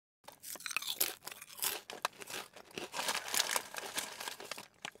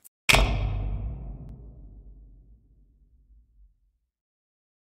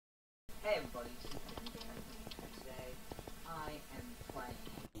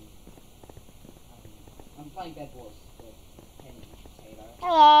playing Bed Wars with Penny Potato.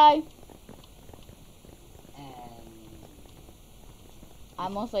 Hello. And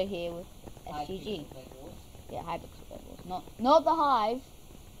I'm also here with SGG. Bed Wars. Yeah, Hypixel Bed Wars. Not the Hive,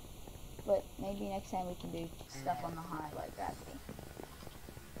 but maybe next time we can do stuff on the Hive like that.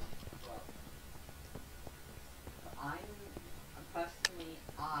 Well, personally,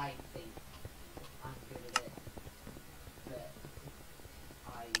 I think I'm good at it, but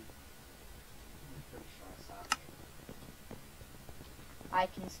I'm pretty sure I suck. I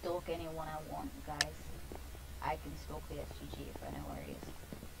can stalk anyone I want, guys. I can stalk the SGG if I know where he is.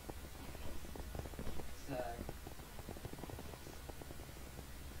 So,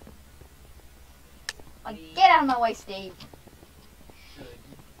 Like, get out of my way, Steve. should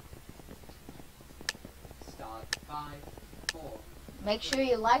start 5, 4. Make sure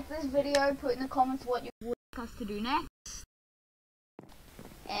you like this video, put in the comments what you would like us to do next.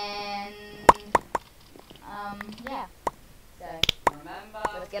 And, yeah. So, Remember,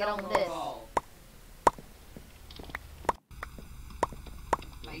 let's get on with this.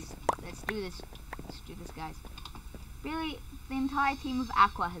 Let's do this. Let's do this, guys. Really, the entire team of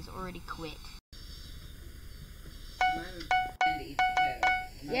Aqua has already quit. Remember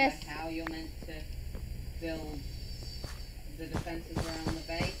Yes. how you're meant to build the defenses around the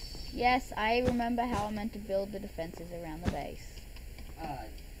base? Yes, I remember how I'm meant to build the defenses around the base.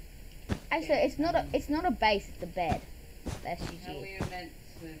 Actually, it's not a base, it's a bed. The How are SGG. you meant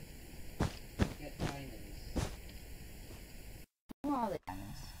to get diamonds? Where are the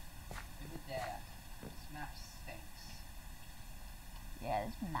diamonds? Over there. This map stinks. Yeah,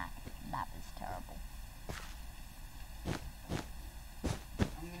 this map is terrible.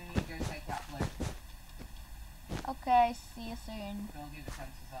 I'm gonna need to go take out blue. Okay, see you soon. Build your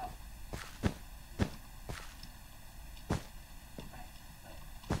defenses up.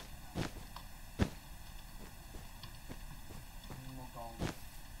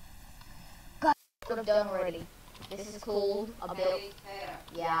 Could have done already. This is called a build.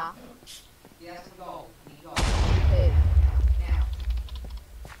 Yeah. Yes, a goal. We got Two. now.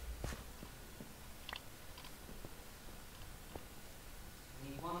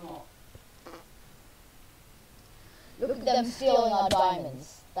 Need one more. Look at them stealing our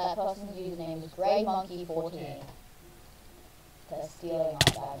diamonds. That person's username is GreyMonkey14. They're stealing our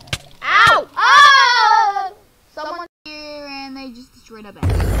diamonds. Ow! Ah! Someone's here and they just destroyed our base.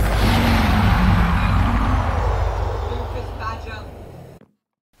 Doofus Badger.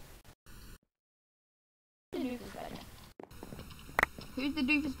 Who's the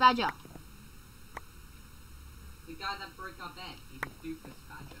doofus badger? The guy that broke our bed. He's a doofus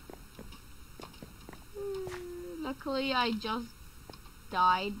badger. Luckily, I just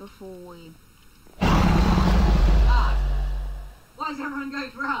died before we... God! Why does everyone go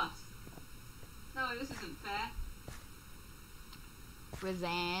for us? No, this isn't fair.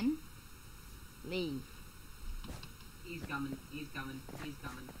 Razan, leave. He's coming. He's coming. He's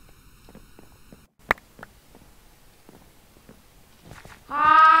coming.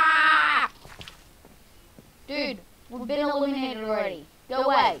 Ah! Dude, we've been eliminated already. Go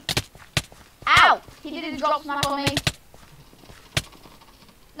away. Ow! He did a drop smack on me.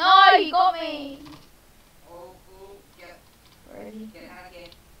 No, he got me. Oh, get Where is he? Get out of here.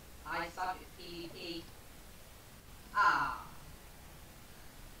 I suck at PvP. Ah.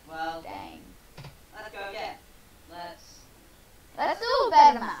 Well, Dang. let's go again. Let's do a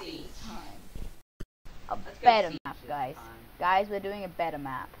better map see. this time. A Let's go better see map, this guys. time. Guys, we're doing a better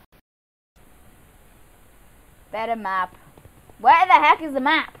map. Better map. Where the heck is the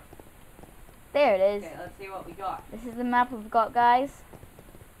map? There it is. Okay, let's see what we got. This is the map we've got, guys.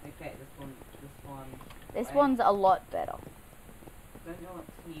 Okay, this one. This Wait. one's a lot better. I don't know what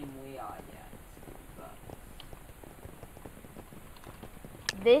team we are yet, but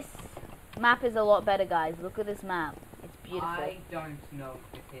This map is a lot better, guys. Look at this map. It's beautiful. I don't know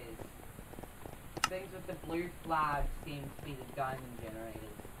if it is. Things with the blue flag seem to be the diamond generators.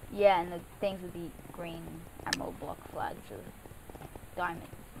 Yeah, and the things with the green emerald block flags are diamond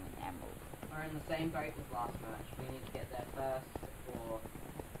and emerald. We're in the same boat as last match. We need to get there first before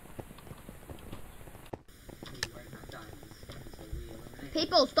we won't have diamonds until we eliminate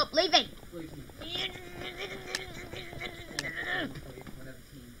People, stop leaving! blue team. Or whatever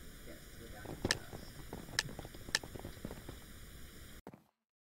team gets to the diamond first.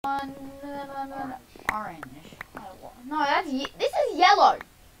 Orange. No, this is yellow.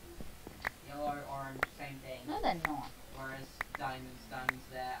 Yellow, orange, same thing. No, they're not. Whereas diamonds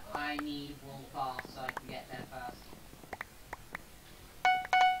there. I need wool fast so I can get there first.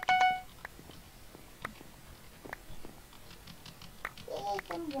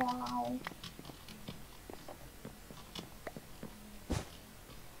 Wow.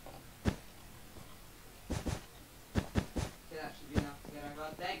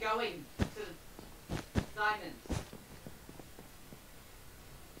 going to the diamonds.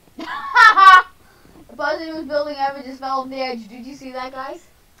 The person who was building over just fell off the edge. Did you see that, guys?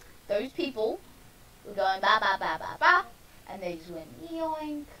 Those people were going ba ba ba ba ba, and they just went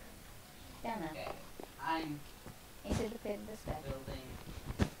yoink down there. Okay, I'm Into the pit of despair. building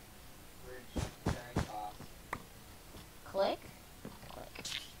bridge very fast. Click. Click.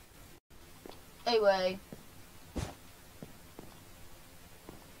 Anyway.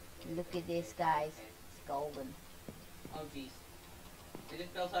 Look at this, guys. It's golden. Oh jeez. It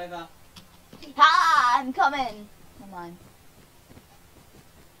just built over. Ha! I'm coming! Come on.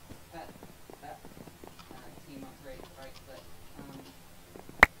 Team up right click.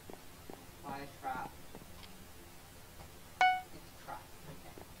 Fire trap. It's a trap.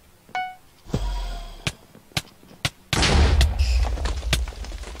 Okay.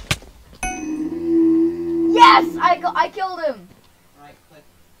 Yes! I killed him! Right click.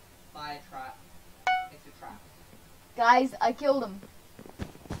 Fire trap. It's a trap. Guys, I killed him.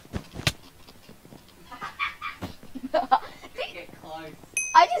 Get close.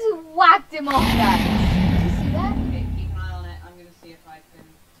 I just whacked him off, guys. Did you see that? Okay, keep an eye on it. I'm gonna see if I can.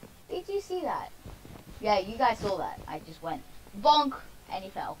 Did you see that? Yeah, you guys saw that. I just went bonk and he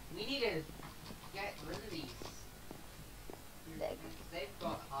fell. We need to get rid of these. There. They've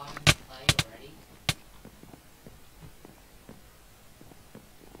got hardened clay already.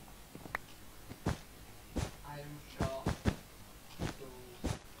 Item shop.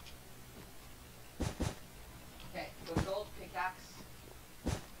 Tools. Okay, got gold pickaxe.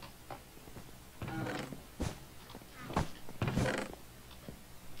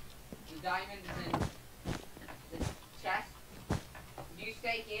 The diamond is in the chest. Do you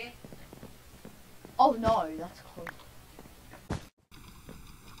stay here? Oh no, that's close.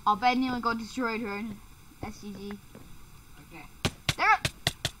 Our bed nearly got destroyed here. SGG. Okay. There.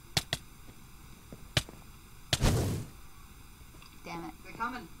 Damn it. They're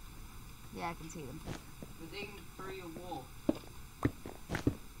coming. Yeah, I can see them. They're digging through your wall.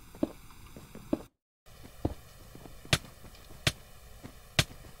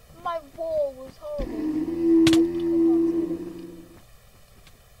 My wall was horrible. I could not see them.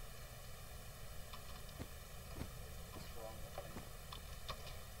 What's wrong with them?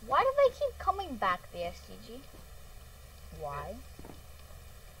 Why do they keep coming back, the SGG? Why?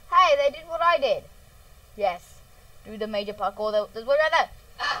 Hey, they did what I did. Yes. Do the major parkour. There's one right there.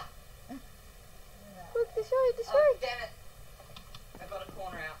 Ah! Look, destroy, destroy. Oh, damn it. I got a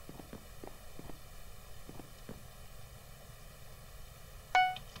corner out.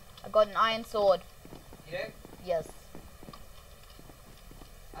 I got an iron sword. You do? Yes.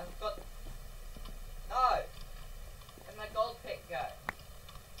 I've got... No! Where'd my gold pick go?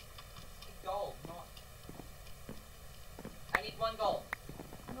 It's gold, not... I need 1 gold.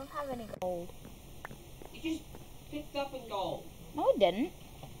 I don't have any gold. You just picked up in gold. No, I didn't.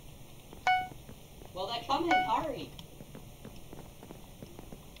 Well, they're coming, hurry!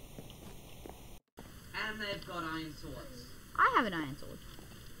 And they've got iron swords. I have an iron sword.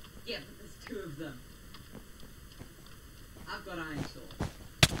 Yeah, but there's 2 of them. I've got iron sword.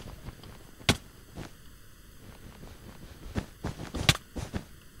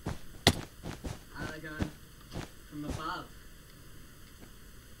 They're going from above.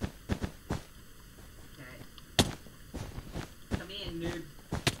 Okay. Come in, noob.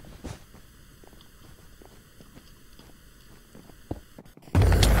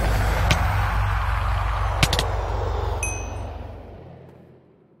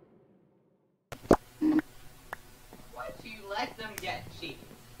 Why'd you let them get cheese?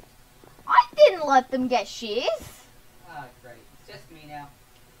 I didn't let them get shears. Oh, great. It's just me now.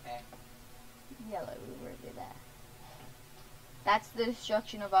 Okay. Yellow over there. That's the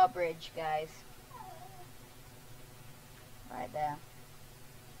destruction of our bridge, guys. Right there.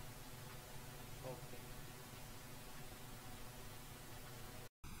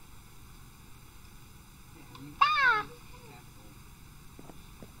 Ah!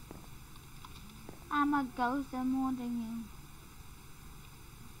 I'm a ghost, I'm haunting you.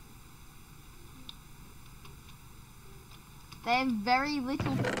 They have very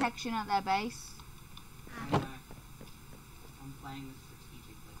little protection at their base. I know. I'm playing this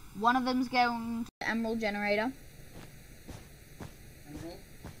strategically. One of them's going to the emerald generator. Emerald?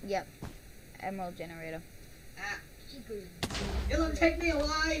 Yep. Emerald generator. Ah! It'll take me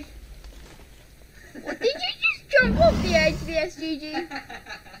alive! What, did you just jump off the edge, the SGG?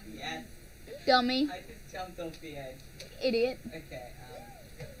 Yes. Dummy. I just jumped off the edge. Idiot. Okay,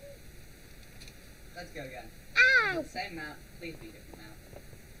 let's go again. Ow! Same map, please be different map.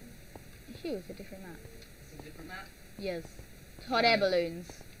 Phew, it's a different map. It's a different map? Yes. Hot air balloons.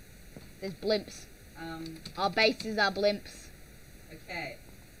 There's blimps. Our bases are blimps. Okay.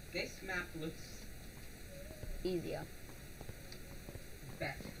 This map looks Easier.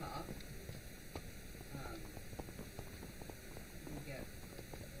 better. Get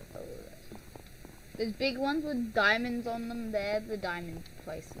There's big ones with diamonds on them. They're the diamond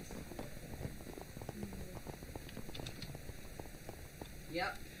places.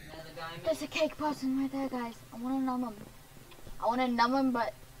 Yep. They're the diamonds. There's a cake person right there, guys. I want to numb him. I want to numb him,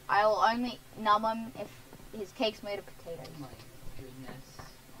 but I'll only numb him if his cake's made of potatoes. Oh my goodness.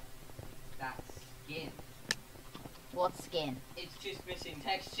 That skin. What skin? It's just missing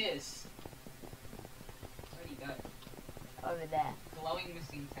textures. Where'd he go? Over there. Glowing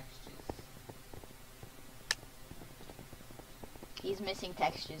missing textures. He's missing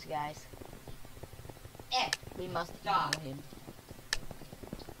textures, guys. We must Stop. ignore him.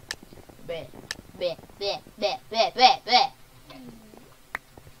 Bleh, bleh, bleh, bleh, bleh, bleh, bleh.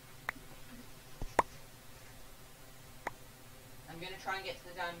 I'm gonna try and get to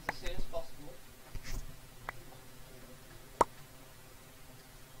the diamonds as soon as possible.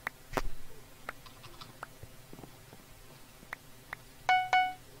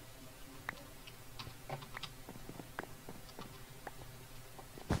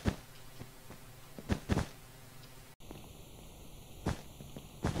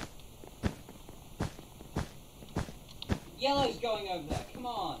 Yellow's going over there, come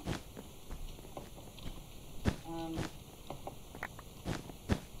on.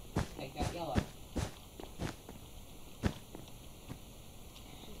 Take out yellow.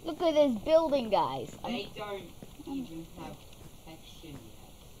 Look at this building, guys. They don't even have texture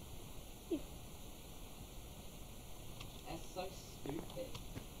yet. That's so stupid.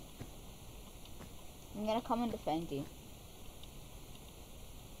 I'm gonna come and defend you.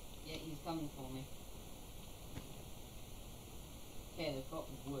 Yeah, he's coming for me. Okay, they've got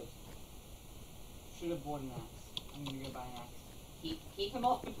wood. Should have bought an axe. I'm gonna go buy an axe. Keep him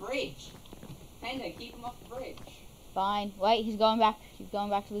off the bridge! Panda, keep him off the bridge. Fine. Wait, he's going back. He's going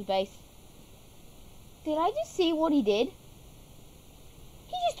back to his base. Did I just see what he did?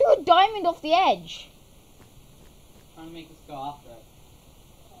 He just threw a diamond off the edge. Trying to make us go after it.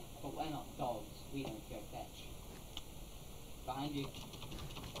 But we're not dogs. We don't go fetch. Behind you.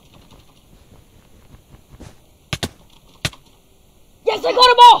 Yes, I got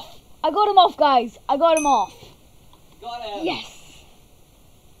him off! I got him off, guys. I got him off. Got him! Yes!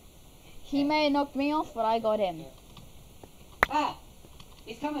 He may have knocked me off, but I got him. Ah!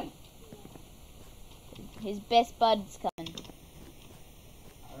 He's coming! His best bud's coming.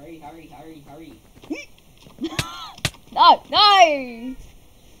 Hurry, hurry, hurry, hurry. No, no!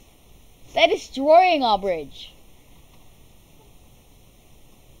 They're destroying our bridge.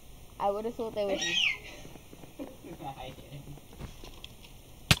 I would have thought they would be.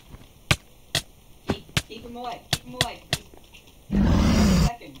 Keep him away, keep him away. Just a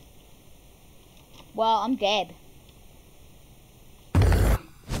second. Well, I'm dead. I'm dead.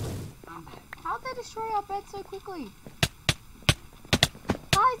 How'd they destroy our bed so quickly?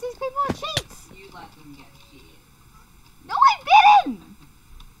 Guys, these people are cheats! You let them get cheated. No, I didn't!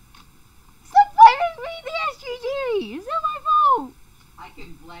 Stop blaming me, the SGG! It's not my fault! I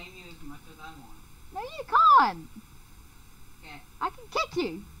can blame you as much as I want. No, you can't! Okay. I can kick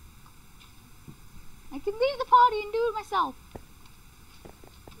you! I can leave the party and do it myself.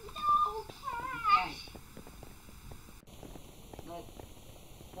 No, Okay.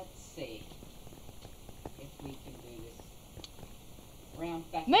 Let's see if we can do this round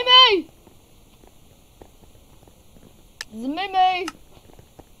back. Mimi! This is Mimi!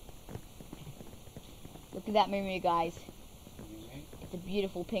 Look at that Mimi, guys. It's a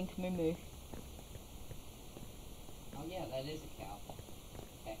beautiful pink Mimi. Oh yeah, that is a cow.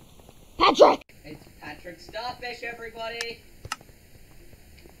 Okay. Patrick! It's Patrick Starfish, everybody!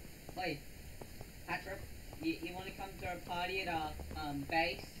 Wait, Patrick, you want to come to our party at our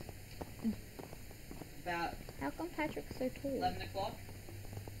base? About How come Patrick's so tall? 11 o'clock?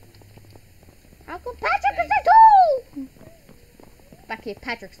 How come Patrick is so tall? Back here,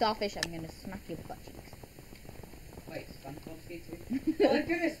 Patrick Starfish, I'm gonna smack your butt cheeks. Wait, SpongeBob's here too? Oh my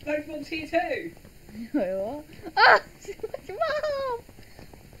goodness, SpongeBob's here too! Wait, what? Ah! SpongeBob!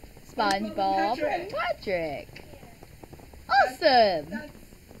 SpongeBob and Patrick! Awesome! That's,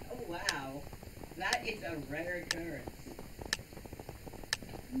 oh wow. That is a rare occurrence.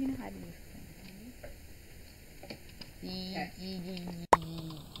 I'm gonna hide in this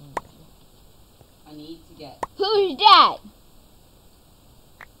I need to get... Who's that?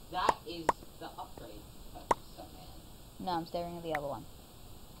 That is the upgrade stuff, man. No, I'm staring at the other one.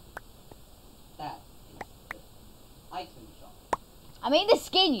 That is the item shop. I mean the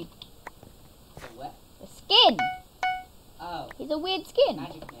skin, you The what? The skin. Oh. He's a weird skin.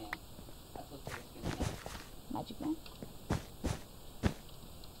 Magic Man. That's what the skin's name. Magic Man.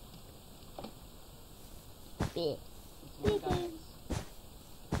 There. It's more diamonds.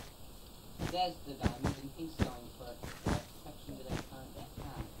 There's the diamond, and he's going for it. What protection do they currently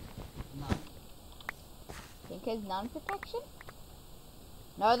have? None. Think there's none protection?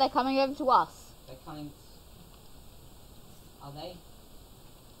 No, they're coming over to us. They're coming. Are they?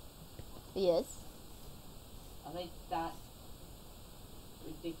 Yes. Are they that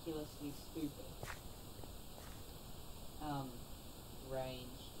ridiculously stupid?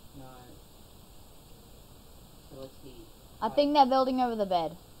 Range. No. Ability. I think they're building over the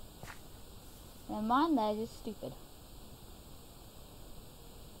bed. Never mind, they're just stupid.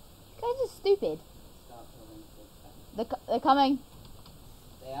 You guys are stupid. Start building for them. They're coming.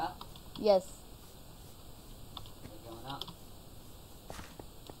 They are? Yes. They're going up.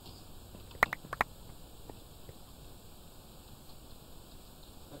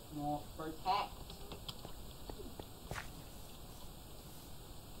 Put more protect.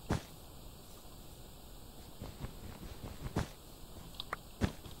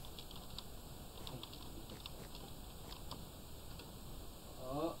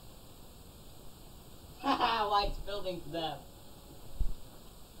 Oh. Haha, White's building for them.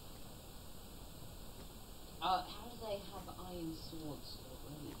 How do they have iron swords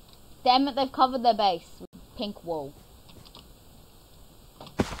already? Damn it, they've covered their base with pink wool.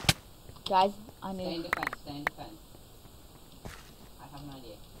 Guys, I Stay in need... defense, stay in defense. I have an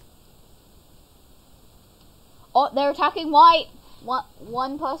idea. Oh, they're attacking white.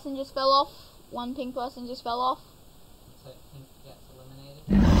 One person just fell off. One pink person just fell off. So pink gets eliminated.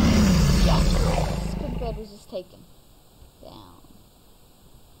 Yes! Pink bed was just taken down.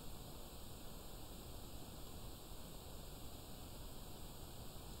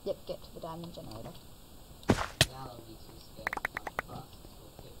 Yep, get to the diamond generator. Now they'll be too scared to come across.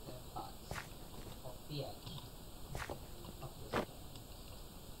 We'll get their butts off the edge of this game.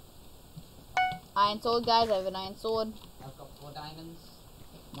 Iron sword, guys. I have an iron sword. I've got 4 diamonds.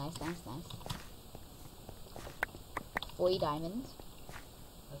 Nice, nice, nice. 40 diamonds.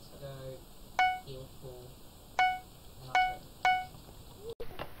 Let's go heal full and upgrade.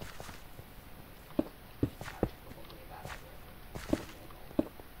 That's probably a bad idea.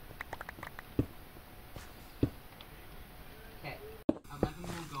 Okay, 11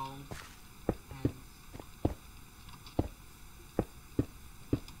 more gold, and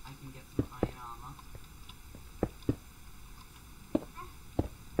I can get some iron armor.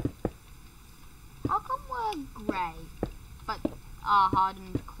 How come we're grey, but our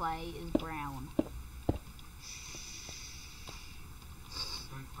hardened clay is brown?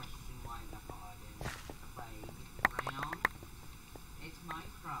 Don't question why the hardened clay is brown. It's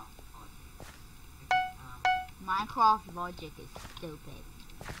Minecraft logic. Okay, Minecraft logic is stupid.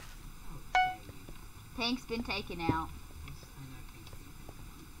 okay. Pink's been taken out Yes, I know pink's been taken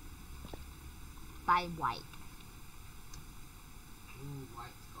out. by white. Ooh,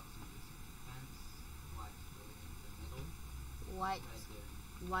 white's got some decent defense. White's building into the middle. White, What are they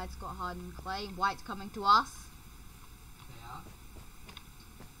doing? white's got hardened clay. White's coming to us. They are?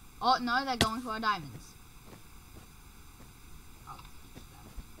 Oh no, they're going for our diamonds. I'll teach them.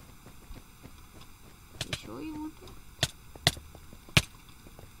 You sure you want to?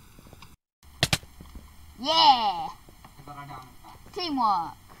 Yeah! I got our diamonds back.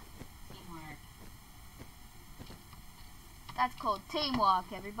 Teamwork. Teamwork. That's called teamwork,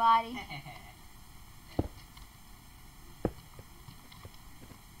 everybody.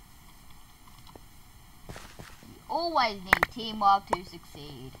 You always need teamwork to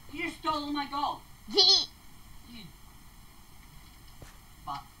succeed. You just stole all my gold. Yee! You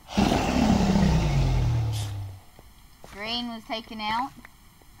fuck. Green was taken out.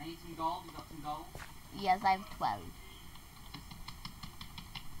 I need some gold. You got some gold? Yes, I have 12.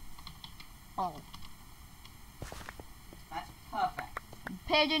 Oh. That's perfect.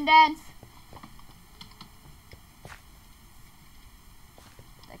 Pigeon dance.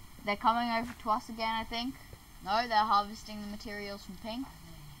 They're coming over to us again, I think. No, they're harvesting the materials from pink. If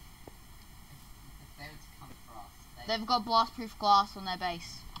they were to come for us, They've got blast-proof glass on their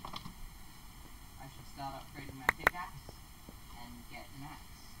base. I should start upgrading my pickaxe and get an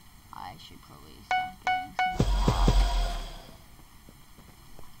axe. I should probably start getting some.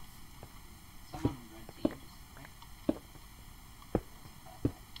 Someone in red team just click.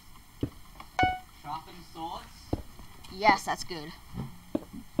 Perfect. Sharpen swords. Yes, that's good.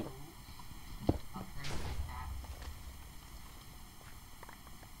 Upgrade pickaxe.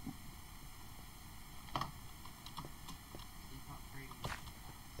 Keep upgrading pickaxe.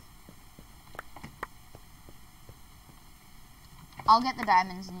 I'll get the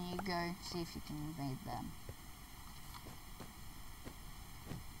diamonds and you go see if you can invade them.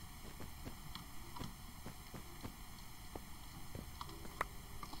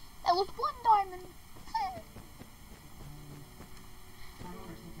 There was one diamond. I don't want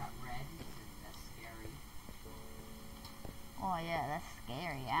to take out red because that's scary. Oh yeah, that's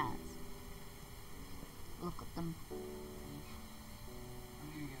scary ants. Look at them. I'm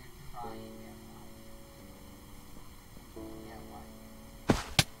gonna go try and get one. Yeah, what?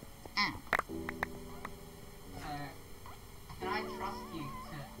 Ow. So, can I trust you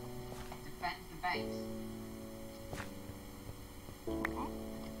to defend the base? Okay.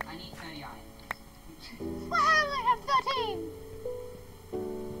 I need 30 items. Well, I have 13.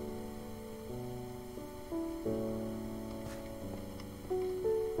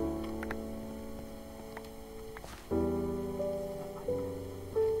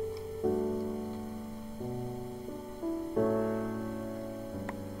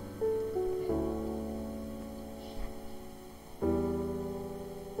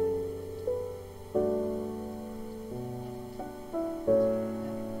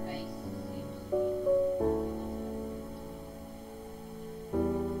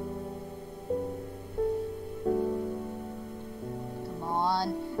 Come on,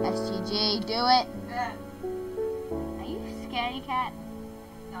 SGG, do it. Are you a scaredy cat?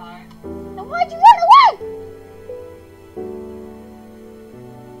 No. Then why'd you run away?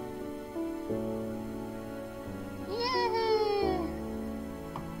 Yeah.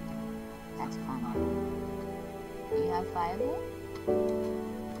 That's fun. Do you have fireball?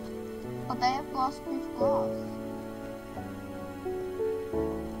 But they have glass-proof glass.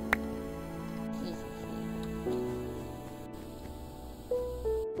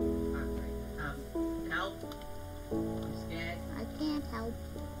 Help. I'm scared. I can't help.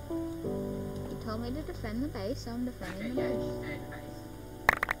 You told me to defend the base, so I'm defending the Okay, yeah, base. just stay in the base.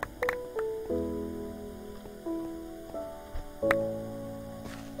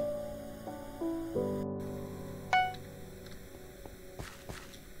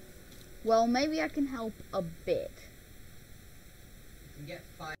 Well, maybe I can help a bit. You can get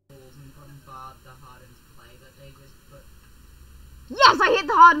fireballs and bombard the hardened clay that they just put. Yes, I hit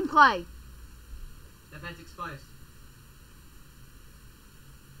the hardened clay. The bed's exposed.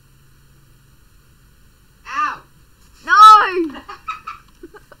 Ow! No!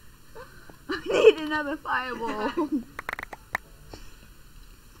 I need another fireball. I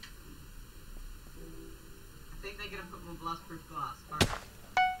think they're gonna put more blast-proof glass. Hurry.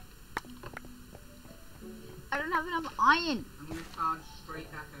 I don't have enough iron. I'm gonna charge straight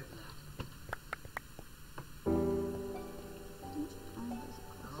back over there. I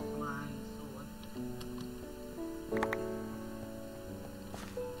lost my iron sword.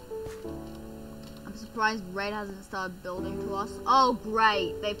 I'm surprised Red hasn't started building to us. Oh,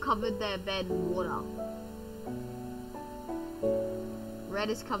 great. They've covered their bed in water. Red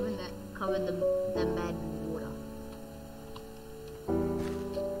is covered their bed in water.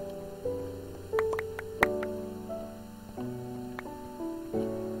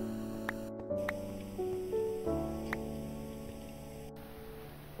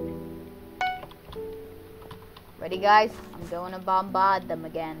 Ready, guys? I'm going to bombard them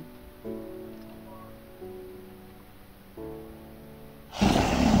again.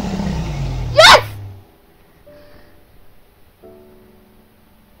 Yes!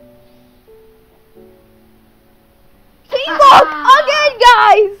 Teamwork again,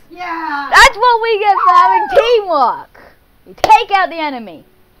 guys! Yeah! That's what we get for having teamwork. We take out the enemy.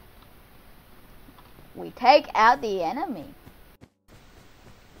 We take out the enemy.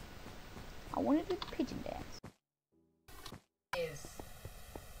 I want to do the pigeon dance.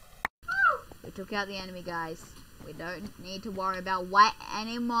 We took out the enemy, guys. We don't need to worry about white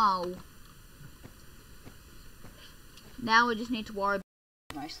anymore. Now we just need to worry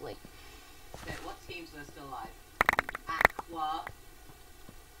about mostly. Okay, what teams are still alive? Aqua,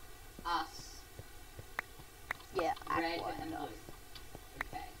 us, Yeah, red Aqua and us. blue.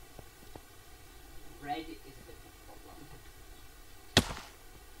 Okay. Red is a bit of a problem.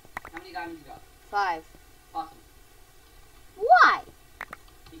 How many diamonds you got? 5. Awesome. Why?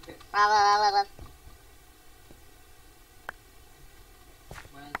 Because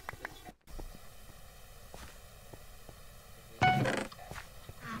where's the chest?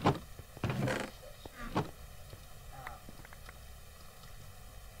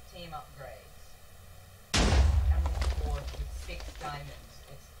 Team upgrades. Emerald sword with 6 diamonds.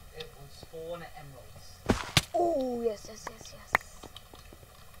 It will spawn emeralds. Oh, yes. Let me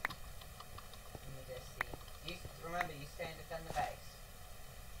just see. Remember, you stay and defend the base.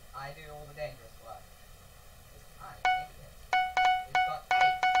 I do all the dangerous work. I'm an idiot.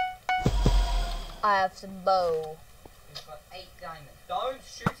 I have some bow. We've got 8 diamonds. Don't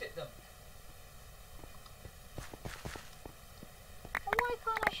shoot at them. Well, why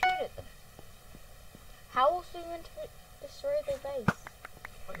can't I shoot at them? How else are you going to destroy their base?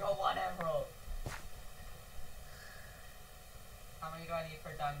 We got 1 emerald. How many do I need for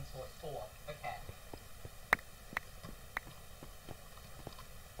a diamond sword? 4. Okay.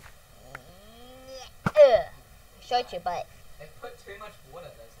 Shut your butt. They put too much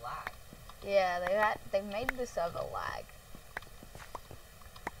water. There's lag. Yeah, they've made the server lag.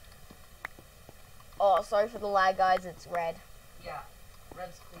 Oh, sorry for the lag, guys. It's red. Yeah,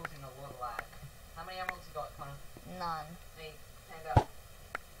 red's causing a lot of lag. How many emeralds you got, Connor? None. Hey, stand up.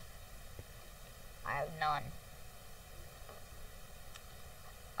 I have none.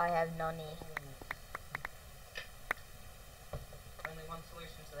 I have none. Only one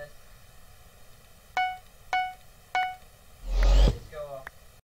solution to this. Just go off.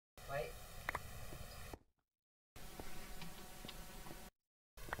 Wait.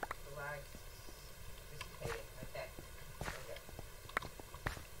 The lag dissipated. Okay. There we go.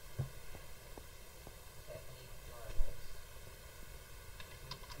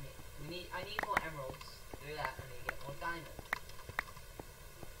 Okay, I need more emeralds. I need more emeralds. To do that, I need to get more diamonds.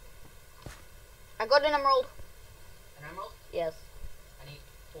 I got an emerald. An emerald? Yes. I need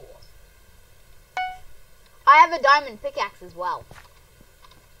 4. I have a diamond pickaxe as well.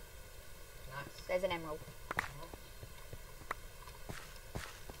 Nice. There's an emerald.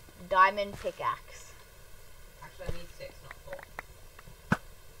 Diamond pickaxe. Actually, I need 6, not 4.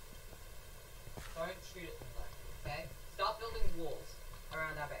 Don't shoot at them though, okay? Start building walls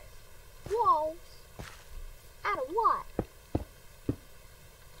around our base. Walls? Out of what?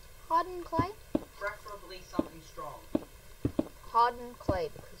 Hardened clay? Preferably something strong. Hardened clay,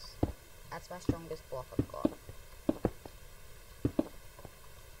 because that's my strongest block I've got.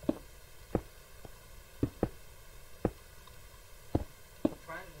 I'm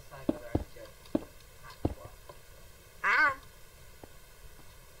trying to decide whether I should hack the block. Ah!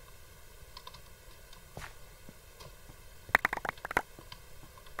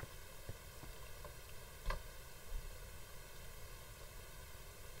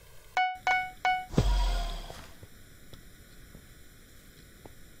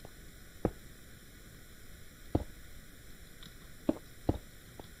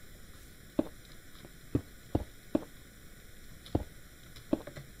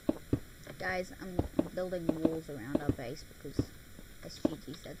 Guys, I'm building walls around our base because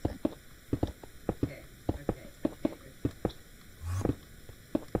SGG said so. Okay.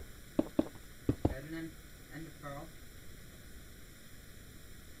 Got an end of pearl.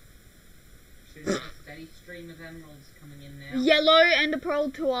 Should have a steady stream of emeralds coming in now. Yellow ender pearl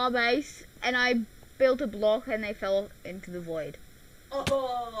to our base, and I built a block and they fell into the void.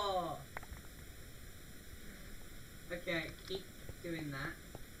 Oh! Okay, keep doing that.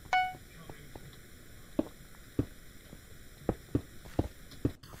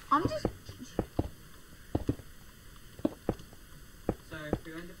 I'm just... So,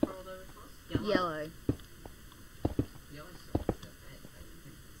 who ended pearl over to us? Yellow. Yellow's so good. I didn't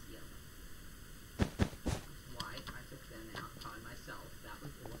think it was yellow. It's white. I took them out by myself. That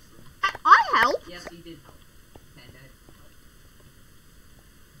was awesome. I helped! Yes, you did help. Panda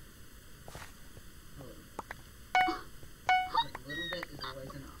help. A little bit is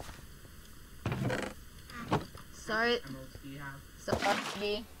always enough. Sorry. How many emeralds do you have?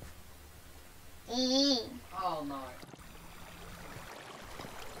 Sorry. Oh no.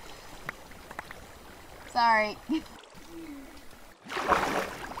 Sorry. Do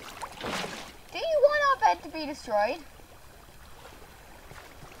you want our bed to be destroyed?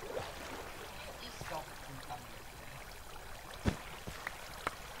 Please stop it from coming.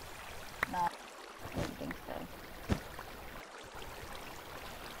 No. I don't think so.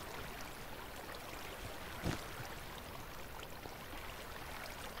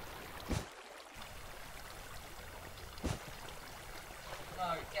 No,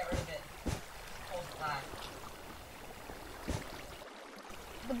 get rid of it. Hold it back.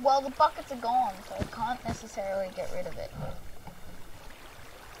 Well, the buckets are gone, so I can't necessarily get rid of it.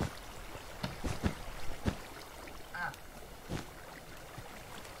 Ah.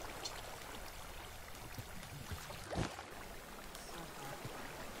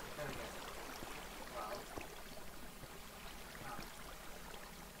 There we go. Well.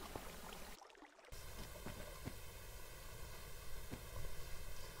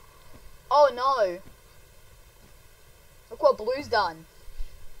 Oh no! Look what blue's done.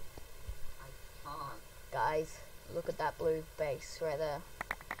 I can't. Guys, look at that blue base right there.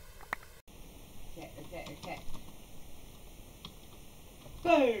 Okay.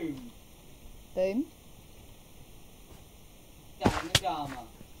 Boom! Boom. SuperGammaGamer.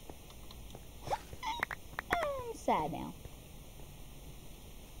 I'm sad now.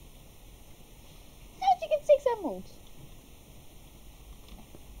 How'd you get 6 emeralds?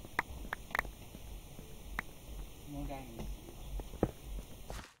 More diamonds.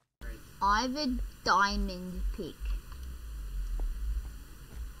 I have a diamond pick.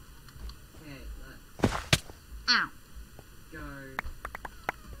 Okay, let's Ow. go to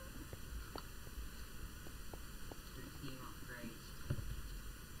team upgrade.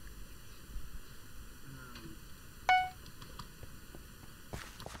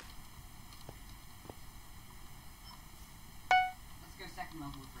 Let's go second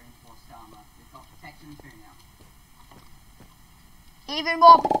level with reinforced armor. We've got protection 2 now. Even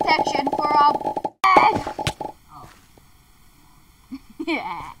more protection for our bed. Oh.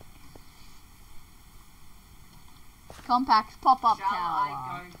 Yeah. Compact pop-up Shall tower.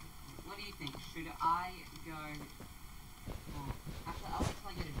 I go? What do you think? Should I go? Well, actually, I'll wait till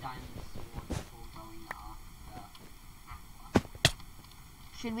I get a diamond sword before going after Aqua.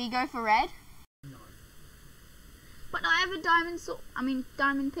 Should we go for red? No. But I have a diamond sword. I mean,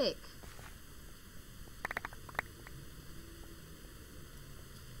 diamond pick.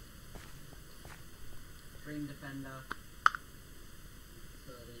 Dream Defender.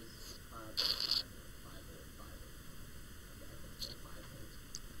 So it is 5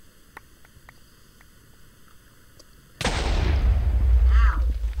 Ow!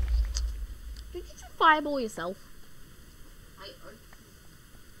 Did you just fireball yourself?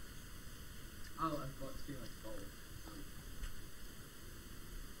 Oh, I've got too much gold.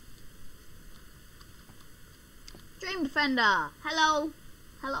 Dream Defender. Hello.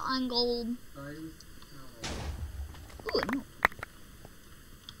 Hello, I'm gold. Ooh, emerald.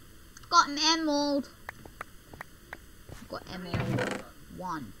 Got an emerald. Got emerald.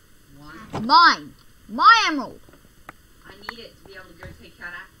 One. Mine. My emerald. I need it to be able to go take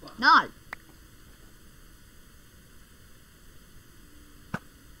out Aqua. No.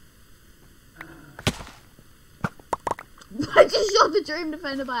 I just shot the Dream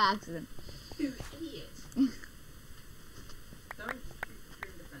Defender by accident. You idiot. Don't shoot the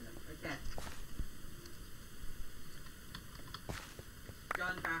Dream Defender. Okay.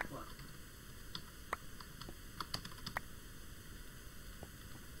 Going for Aqua.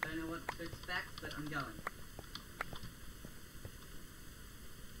 Don't know what to expect, but I'm going.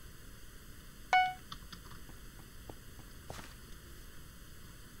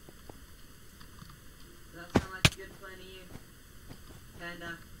 Does that sound like a good plan to you?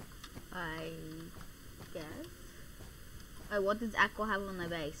 Panda? I guess. Oh, what does Aqua have on their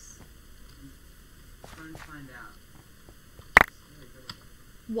base? Trying to find out.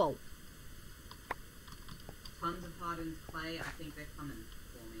 Whoa. Tons of hardened clay. I think they're coming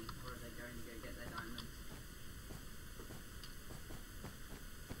for me. Or are they going to go get their diamonds?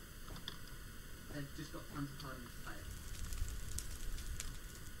 They've just got tons of hardened clay.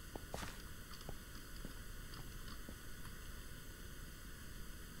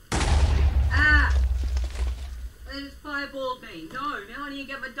 Ah! They just fireballed me. No, now I need to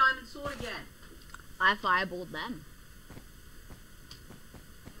get my diamond sword again. I fireballed them.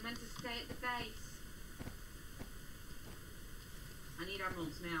 I meant to stay at the base. I need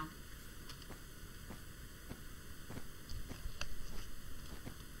emeralds now.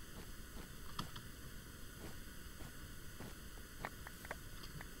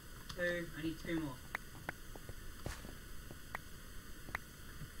 Two. I need 2 more.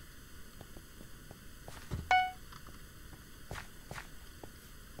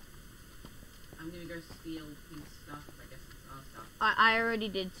 I'm gonna go steal pink stuff. I guess it's our stuff. I already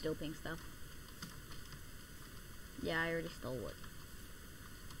did steal pink stuff. Yeah, I already stole it.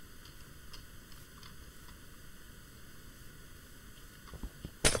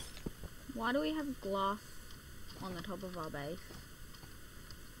 Why do we have glass on the top of our base?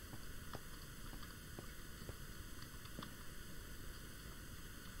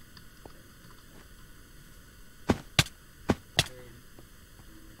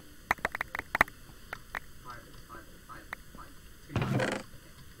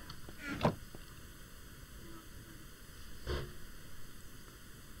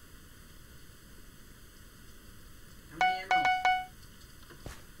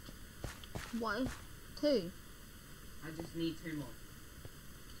 What? 2? I just need 2 more.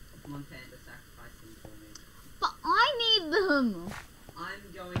 Come on, Panda, sacrifice them for me. But I need them! I'm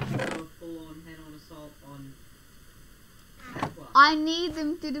going to go full-on head-on assault on Aqua. I need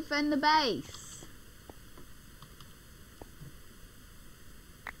them to defend the base.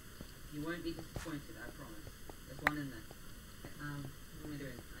 You won't be disappointed, I promise. There's one in there. What am I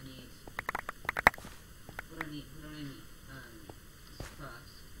doing? I need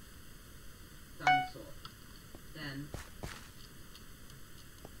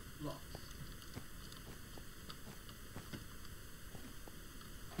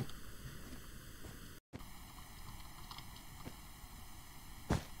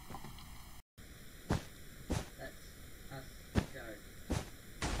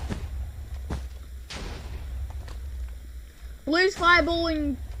Blue's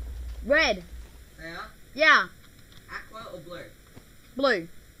fireballing red. They are? Yeah. Aqua or blue? Blue.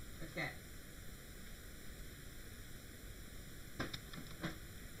 Okay.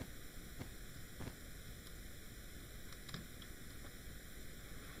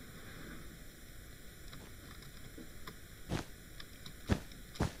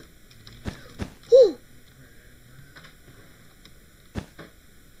 Whew.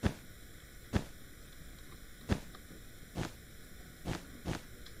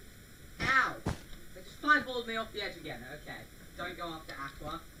 Ow! They just fireballed me off the edge again. Okay. Don't go after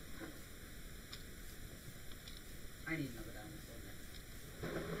Aqua. I need another diamond sword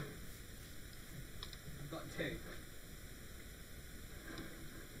next. I've got 2.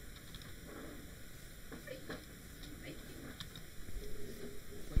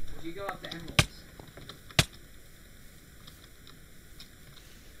 Wait, did you go after emeralds?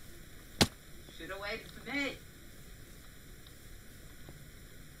 Should have waited for me.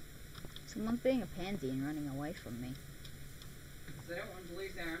 Someone's being a pansy and running away from me. Because they don't want to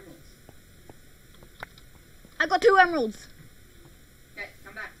lose their emeralds. I got 2 emeralds. Okay,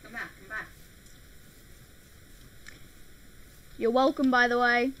 come back, come back, come back. You're welcome, by the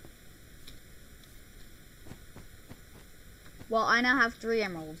way. Well, I now have 3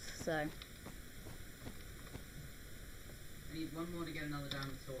 emeralds, so. I need 1 more to get another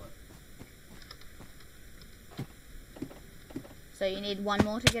diamond sword. So you need 1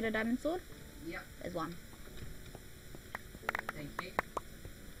 more to get a diamond sword? Yep. There's 1. Thank you.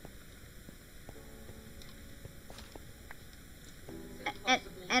 Is it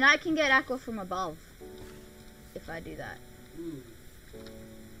possible? And I can get aqua from above. If I do that. Ooh.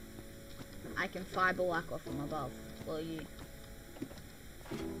 I can fireball aqua from above. Will you?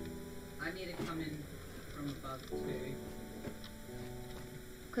 I need to come in from above too.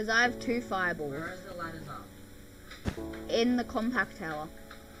 Because I have 2 fireballs. Where are the ladders up? In the compact tower.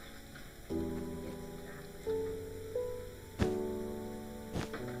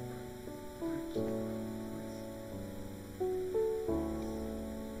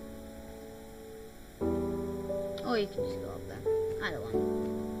 Or you can just go up there. Either one.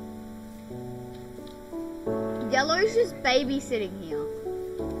 Yellow's just babysitting here.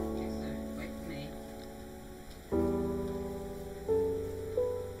 Okay, so wait for me.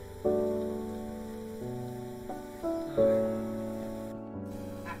 So,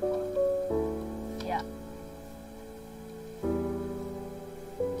 Aqua. Yeah.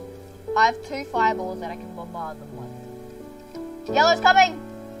 I have 2 fireballs that I can bombard them with. Yellow's coming!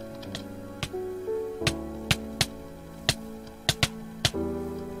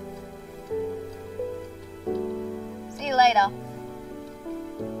 See you later.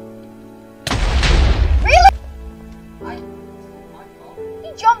 Really? My fault. He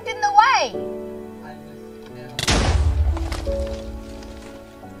jumped in the way! I was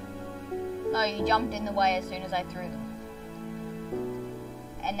No, you jumped in the way as soon as I threw them.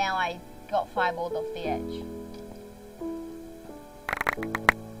 And now I got fireballed off the edge.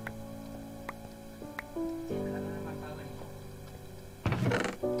 Damn it, I don't have my bow anymore.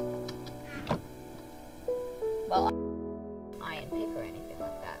 Well, I ain't pick or anything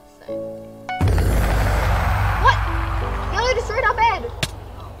like that, so. What? Yellow destroyed our bed!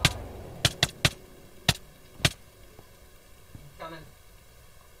 Oh. Coming.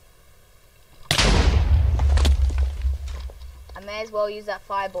 I may as well use that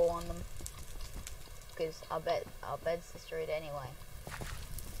fireball on them. Because our bed's destroyed anyway.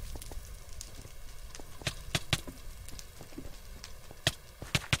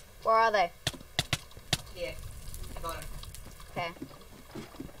 Where are they? Yeah, I got him. Okay.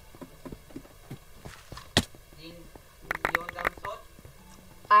 You want diamond sword?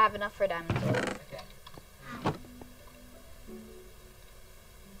 I have enough for a diamond sword. Okay.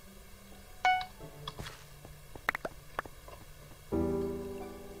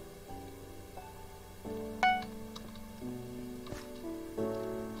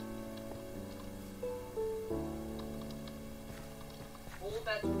 All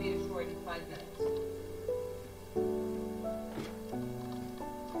beds will be destroyed in 5 minutes.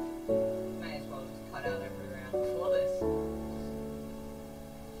 May as well just cut out every round before this.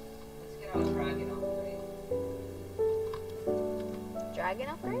 Let's get our dragon upgrade. Dragon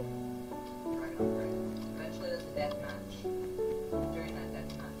upgrade? Dragon upgrade. Eventually there's a death match. During that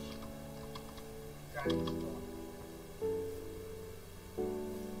death match, dragons spawn.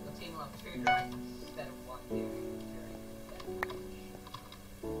 The team will have 2 dragons instead of 1 during the death match.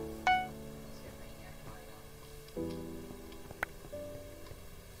 Let's get Maniac light up.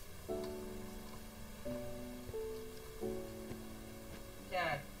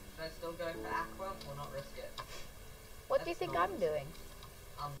 Yeah, should I still go for Aqua or not risk it? What do you think think I'm doing?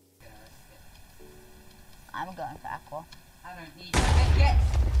 I'm going for aqua. I don't need biscuits.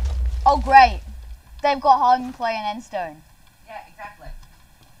 Oh great, they've got hardened clay and endstone. Yeah, exactly.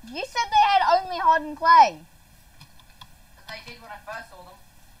 You said they had only hardened clay. But they did when I first saw them.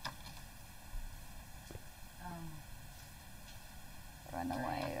 Run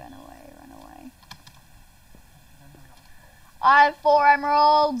away, run away, run away. I have 4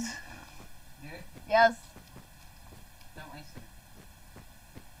 emeralds. You? Yes. Don't waste them.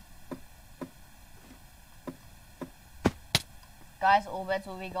 Guys, all bets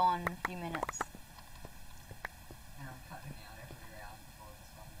will be gone in a few minutes. And I'm cutting out every round before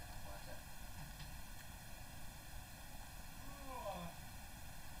this one, then I'll work it.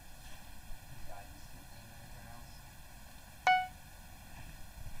 You died instantly in those rounds.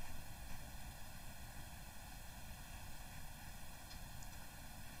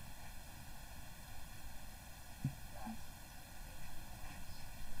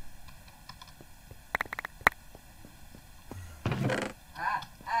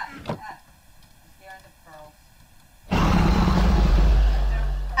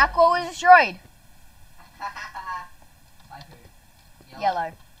 Aqua was destroyed. By who?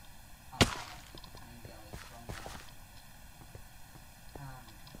 Yellow. Oh, I mean yellow, strong.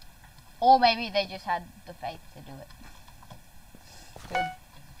 Or maybe they just had the faith to do it. It's a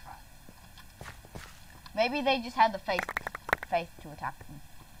trap. Maybe they just had the faith to attack them.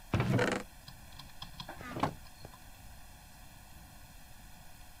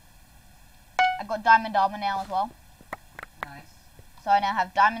 I got diamond armor now as well. Nice. So I now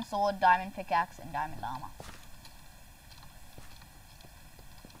have diamond sword, diamond pickaxe, and diamond armor.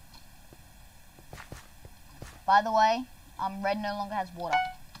 By the way, red no longer has water.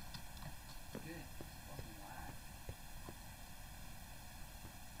 Good. Fucking lag.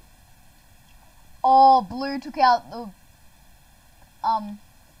 Oh, blue took out the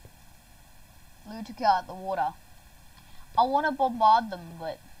water. I want to bombard them,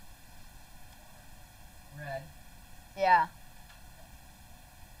 but Red. yeah,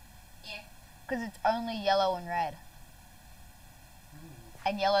 Yeah. because it's only yellow and red,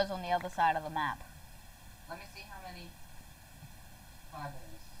 and yellow's on the other side of the map. Let me see how many fireballs.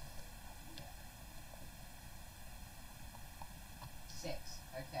 Yeah. 6.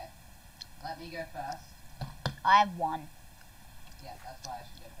 Okay. Let me go first. I have 1. Yeah, that's why I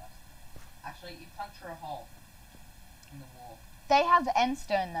should go first. Actually, you puncture a hole in the wall. They have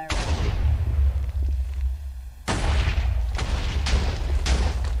endstone though.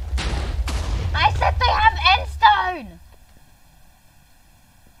 I said they have endstone!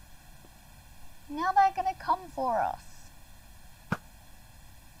 Now they're gonna come for us.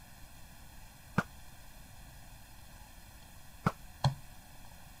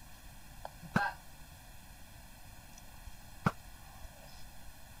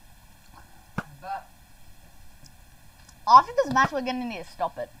 But After this match, we're gonna need to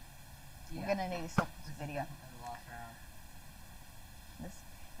stop it. yeah, We're gonna need to stop this video. the last round.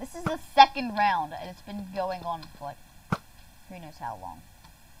 This is the second round, and it's been going on for like who knows how long.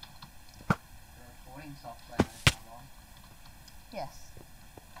 The recording software knows how long. Yes.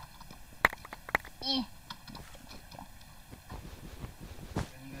 Eh.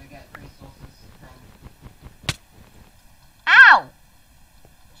 When you go get resources from. Ow!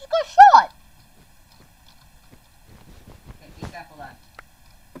 Just got shot. Okay, be careful then.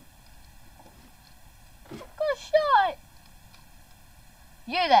 Got shot.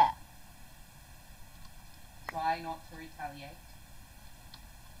 You there? Try not to retaliate.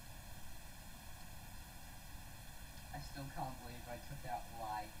 I still can't believe I took out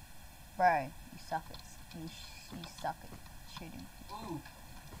Y. Bro, you suck at you suck at shooting. Ooh,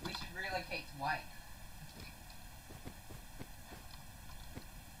 we should relocate to white.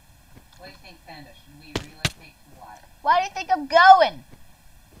 What do you think, Panda? Should we relocate to white? Why do you think I'm going?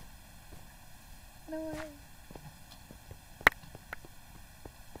 No way.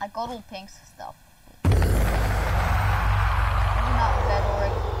 I got all Pink's stuff. Maybe not bed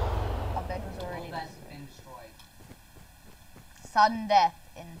already. Our bed was already All that's been destroyed. sudden death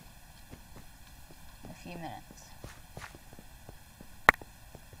in a few minutes.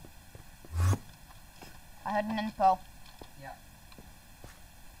 I heard an info. Yeah.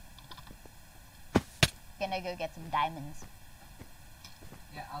 Gonna go get some diamonds.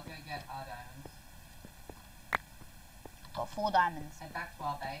 Yeah, I'll go get our diamonds. Got 4 diamonds. Head back to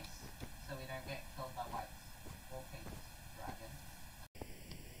our base so we don't get killed by whites or pinks dragon.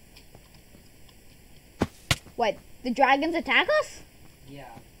 Wait, the dragons attack us? Yeah,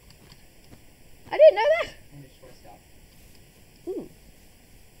 I didn't know that. and destroy stuff. Ooh.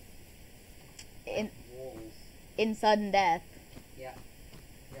 Walls. in sudden death. Yeah.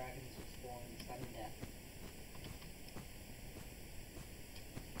 Dragons will spawn in sudden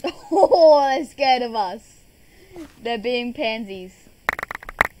death. Oh, they're scared of us. They're being pansies.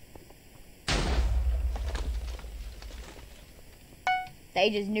 They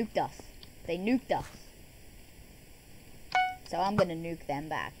just nuked us. They nuked us. So I'm gonna nuke them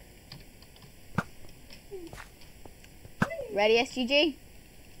back. Ready, SGG?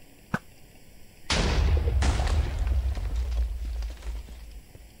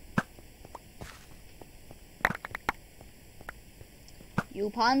 You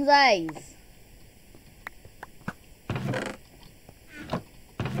pansies.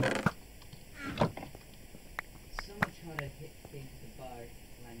 So much harder to hit things with the bow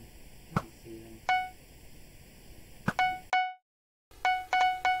when you can't see them.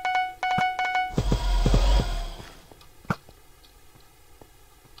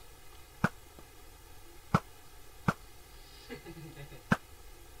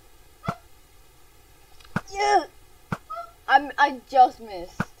 Yeah. I just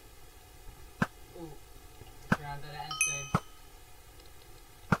missed. Ooh, round at end soon.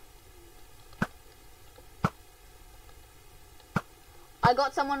 I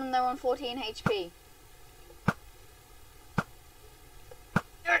got someone and they're on 14 HP.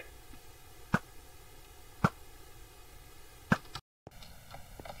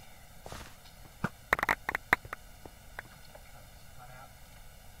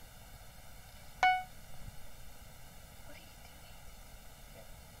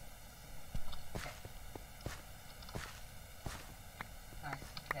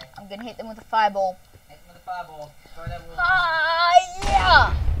 I'm gonna hit them with a fireball. Hit them with a fireball. Throw that wall. Ah,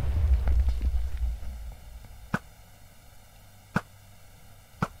 yeah!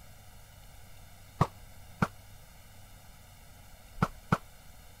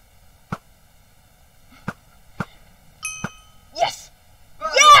 Yes! Burn.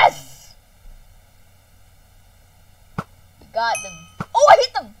 Yes! You got them. Oh, I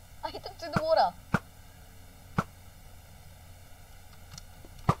hit them! I hit them through the water.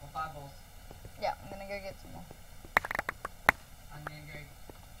 More fireballs. Yeah, I'm gonna go get some more. I'm gonna go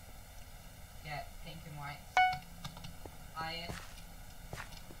get pink and white. Iron.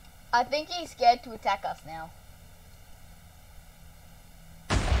 I think he's scared to attack us now.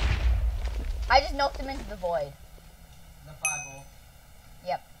 I just knocked him into the void. The fireball.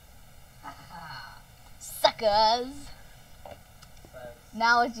 Yep. Haha. Suckers!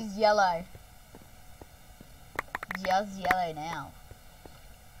 Now it's just yellow. Just yellow now.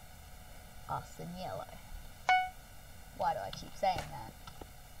 Us and yellow. Why do I keep saying that?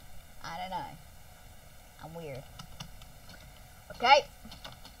 I don't know. I'm weird. Okay.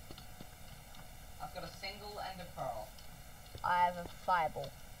 I've got a single ender pearl. I have a fireball.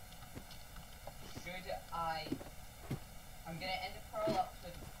 Should I'm gonna ender pearl up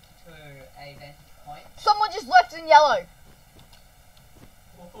to a vantage point. Someone just left in yellow.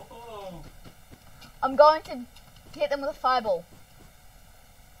 Whoa. I'm going to hit them with a fireball.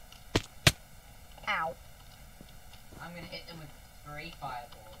 Ow. I'm gonna hit them with 3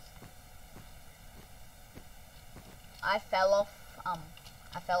 fireballs. I fell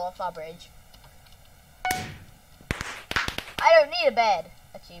off our bridge. I don't need a bed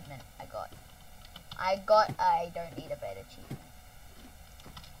achievement. I got I don't need a bed achievement.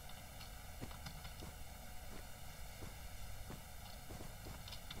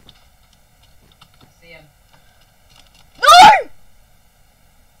 I see him. No!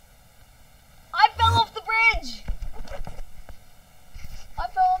 I fell off the bridge. I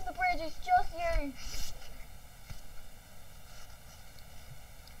fell off the bridge. It's just you.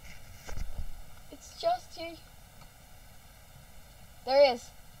 It's just you. There he is.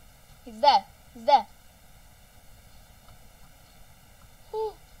 He's there. He's there.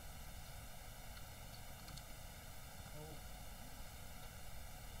 Whew.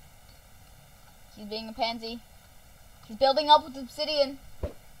 He's being a pansy. He's building up with obsidian.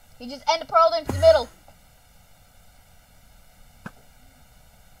 He just ender pearled into the middle.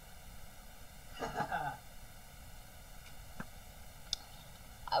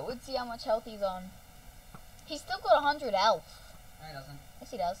 I would see how much health he's on. He's still got 100 health. No, he doesn't.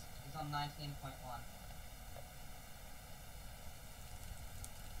 Yes, he does. He's on 19.1.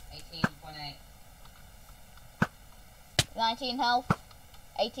 18.8. 19 health.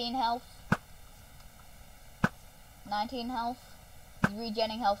 18 health. 19 health. He's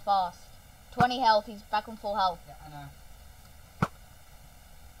regenerating health fast. 20 health. He's back on full health. Yeah, I know.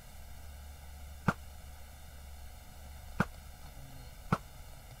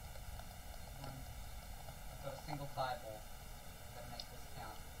 I've got a single fireball. Gotta make this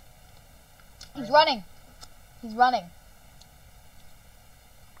count. He's running. He's running.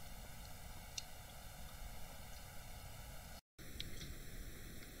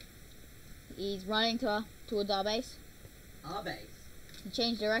 He's running towards our base. Our base? He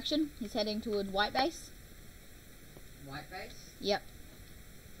changed direction. He's heading towards white base. White base? Yep.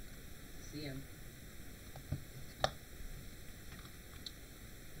 See him.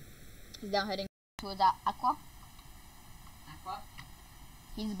 He's now heading towards aqua. Aqua?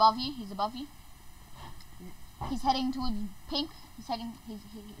 He's above you. He's above you. He's heading towards pink. He's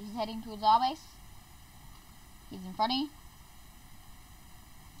heading towards our base. He's in front of you.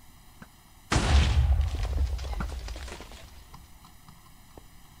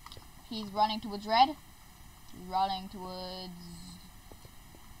 He's running towards red. He's running towards...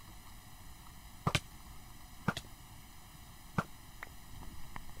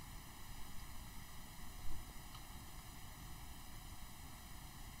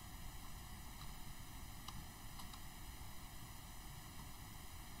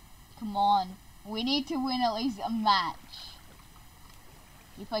 Come on. We need to win at least a match.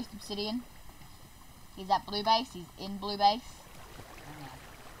 He placed obsidian. He's at blue base. He's in blue base.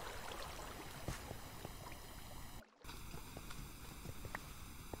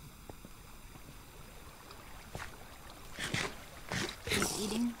 He's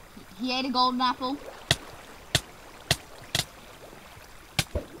eating. He ate a golden apple.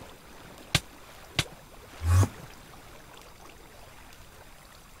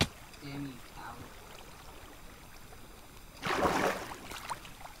 Damn you, cow.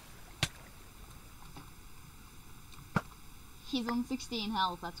 He's on 16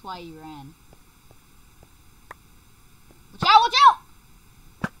 health, that's why he ran. Watch out, watch out!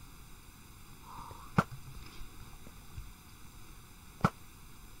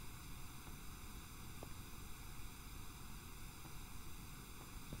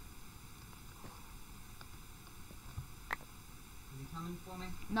 Is he coming for me?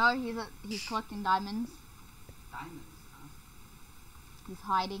 No, he's collecting diamonds. Diamonds, huh? He's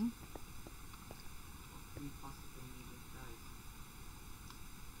hiding. What can you possibly need with those?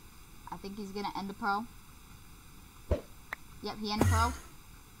 I think he's gonna end a pearl. Yep, he ended pearl.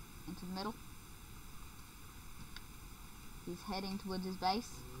 Into the middle. He's heading towards his base.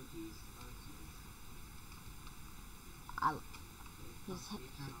 Oh jeez, oh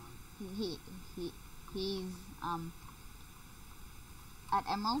jeez. He's at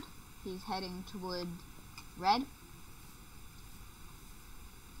emerald. He's heading toward red.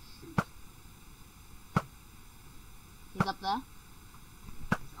 Shoot. He's up there.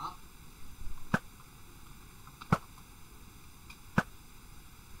 He's up.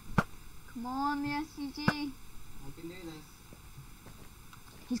 Come on, the SUG. I can do this.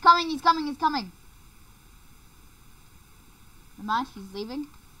 He's coming, he's coming, he's coming. Never mind, he's leaving.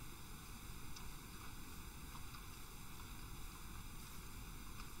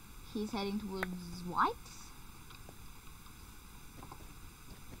 He's heading towards white.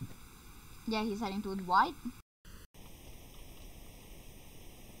 Yeah, he's heading towards white.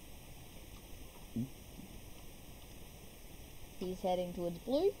 He's heading towards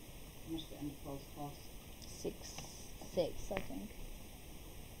blue. How much the end of pearls cost? 6, I think.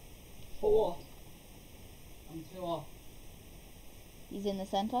 4. I'm 2 off. He's in the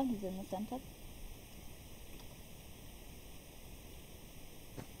center. He's in the center.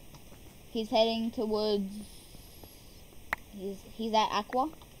 He's heading towards. He's at aqua.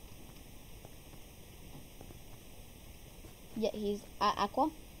 Yeah, he's at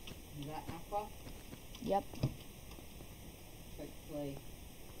aqua. Is that aqua? Yep. Hopefully,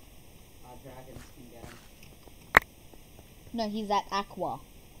 our dragons can get him. No, he's at aqua.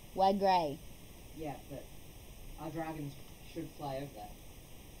 We're grey. Yeah, but our dragons should fly over there.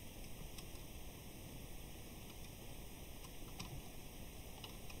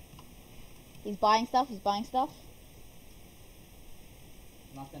 He's buying stuff. He's buying stuff.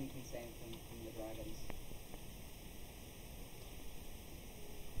 Nothing can save him from the dragons.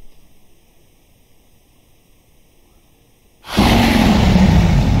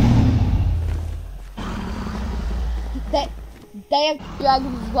 They have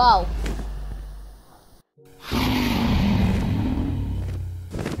dragons as well.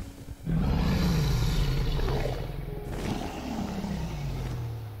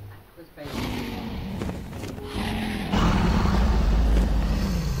 Aqua's basically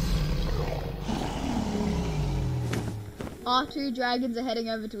Our 2 dragons are heading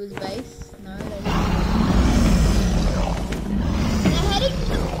over to his base. No, they're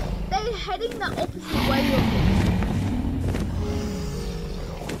heading the opposite way of him.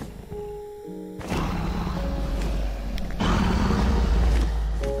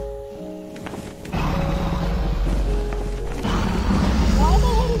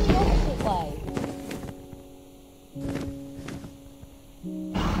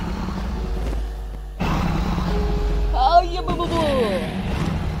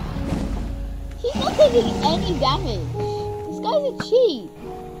 any damage. This guy's a cheat.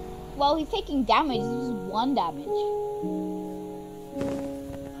 Well, he's taking damage. This is 1 damage.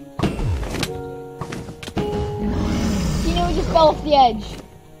 You know, he just fell off the edge.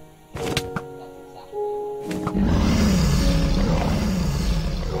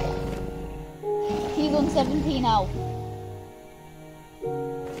 He's on 17 health.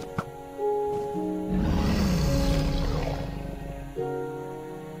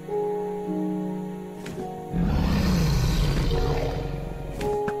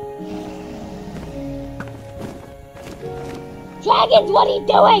 Dragons, what are you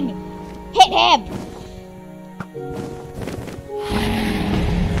doing? Hit him!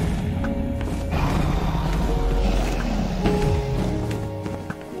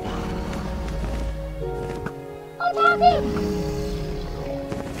 Attack him!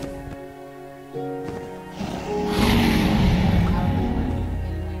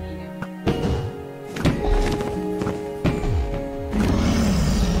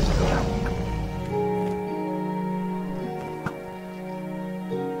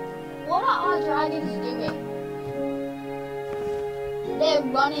 What are our dragons doing? They're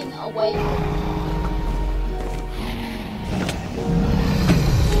running away.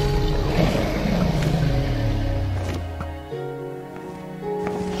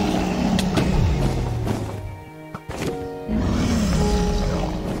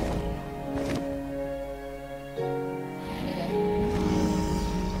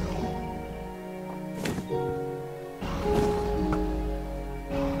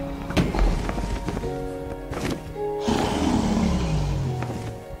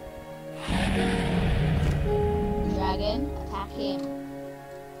 Dragon, attack him.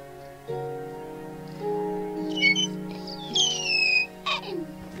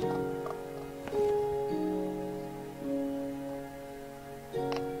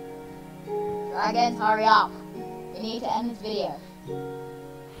 Dragons, hurry up. We need to end this video.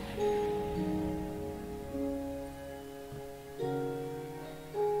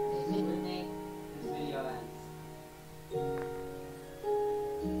 This video ends.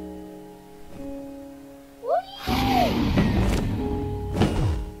 What are you doing?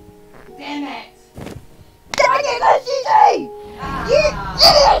 Damn it! Dragon, let's you say! You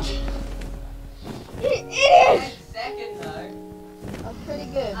idiot! You idiot! 10 seconds though. That's pretty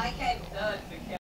good. I came